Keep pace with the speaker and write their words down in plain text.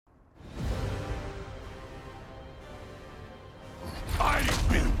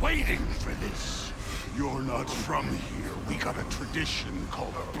waiting for this. You're not from here. We got a tradition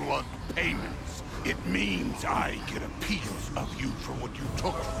called blood payments. It means I get a piece of you for what you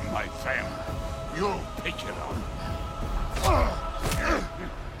took from my family. You'll pick it up.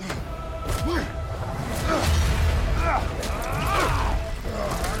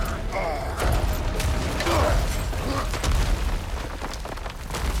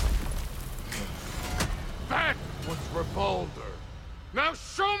 That was Revolver. Now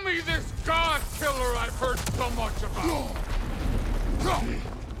show me this god killer I've heard so much about.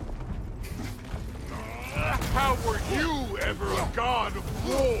 How were you ever a god of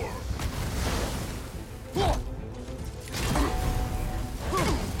war?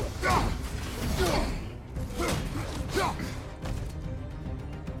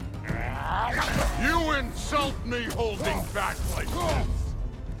 You insult me holding back like this.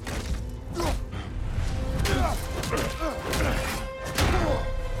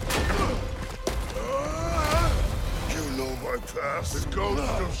 You know my past. The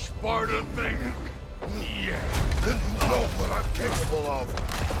ghost of Sparta thing? Yeah. Then you know what I'm capable of.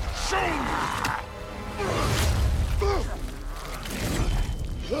 Show me!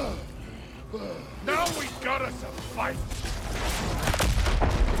 Now we got us a fight.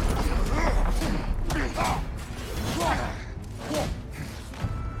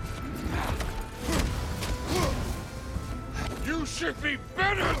 You should be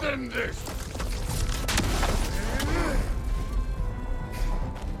better than this!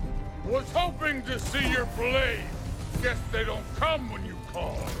 Was hoping to see your blade. Guess they don't come when you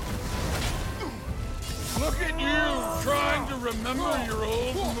call. Look at you, trying to remember your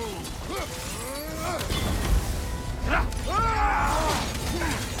old moves.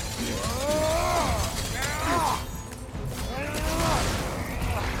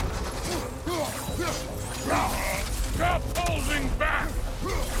 Stop holding back!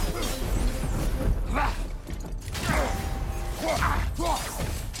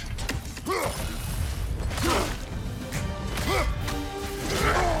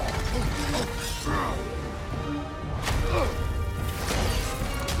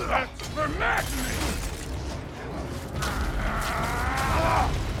 That's for madness!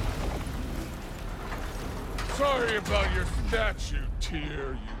 Sorry about your statue,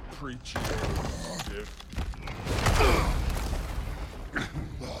 Tyr, you preachy old stiff.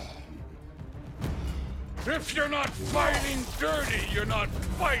 If you're not fighting dirty, you're not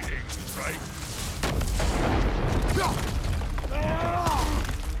fighting, right?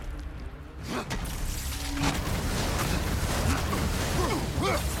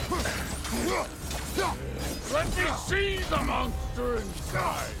 Let me see the monster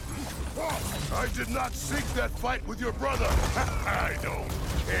inside! I did not seek that fight with your brother. I don't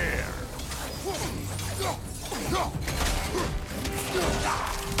care.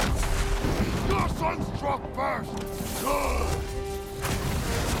 Your son struck first.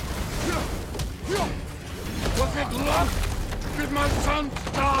 Good. Was it luck? Did my son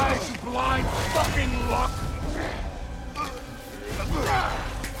die to blind fucking luck?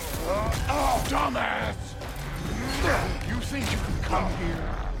 Dumbass! You think you can come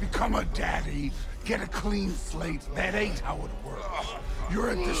here, become a daddy, get a clean slate? That ain't how it works. You're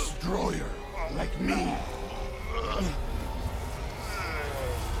a destroyer, like me.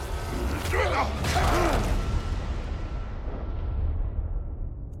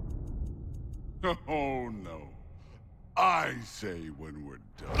 Oh no. I say when we're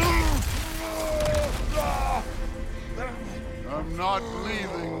done. I'm not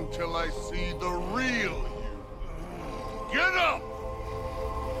leaving till I see the real you. Get up!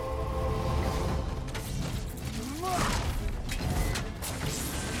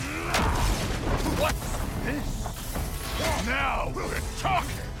 What's this? Now we're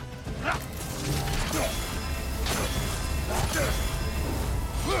talking!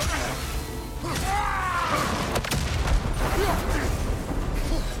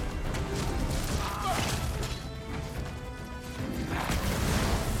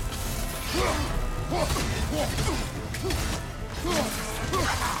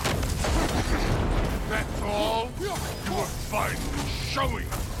 That's all? You were finally showing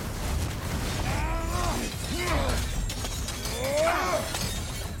us.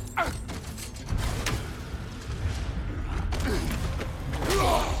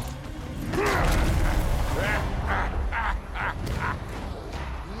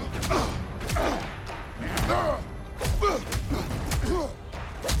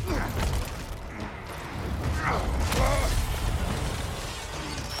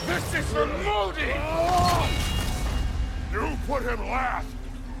 This is for Modi! You put him last,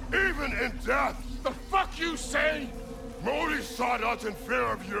 even in death. The fuck you say? Modi saw us in fear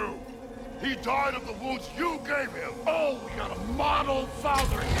of you. He died of the wounds you gave him. Oh, we got a model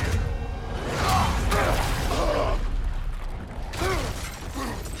father here.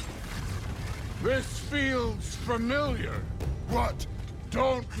 This feels familiar. What?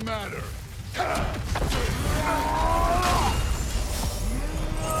 Don't matter.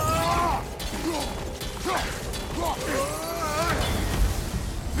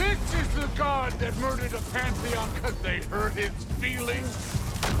 This is the god that murdered a pantheon because they hurt his feelings?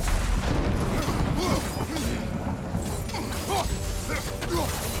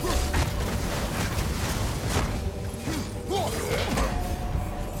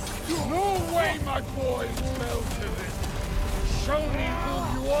 No way my boy fell to this. Show me who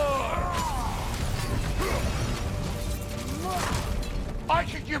you are. I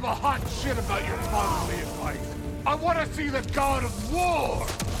could give a hot shit about your fatherly advice. I want to see the god of war.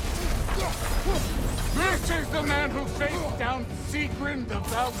 This is the man who faced down Sigrun, the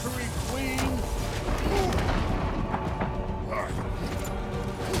Valkyrie Queen.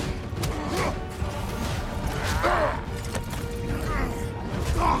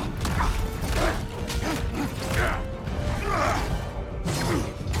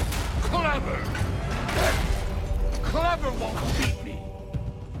 Clever won't beat me.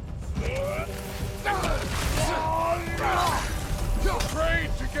 Afraid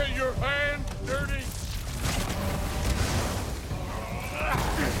to get your hands dirty?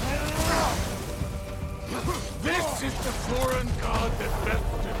 This is the foreign god that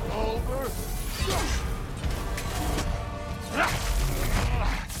bested over.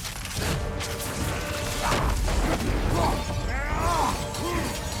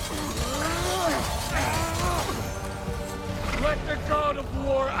 Let the god of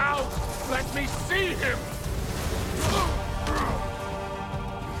war out! Let me see him!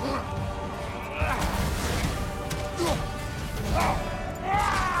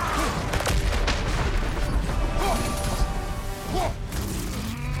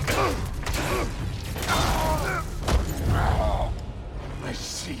 I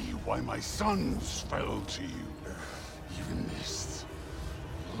see why my sons fell to you. Even this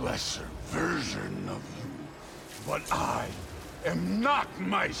lesser version of you. But I am not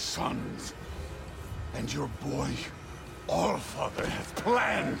my sons. And your boy, Allfather, has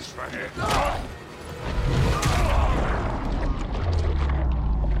plans for him.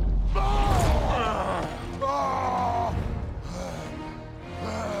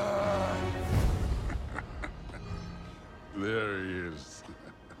 There he is.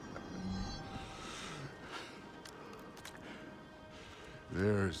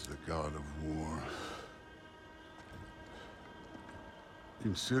 There's the god of war.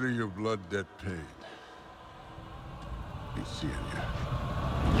 Consider your blood debt paid. Be seeing you.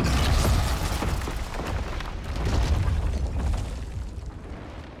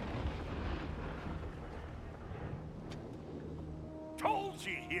 Told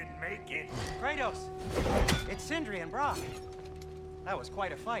you he'd make it. Kratos, it's Sindri and Brock. That was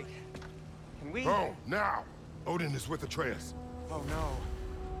quite a fight. Can we... Oh, now! Odin is with Atreus. Oh no.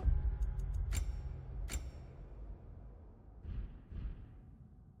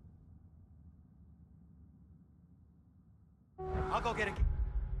 I'll go get a...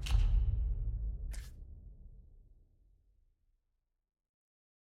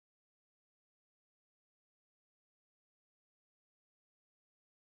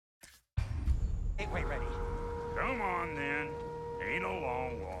 Gateway ready. Come on then. Ain't a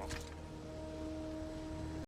long walk.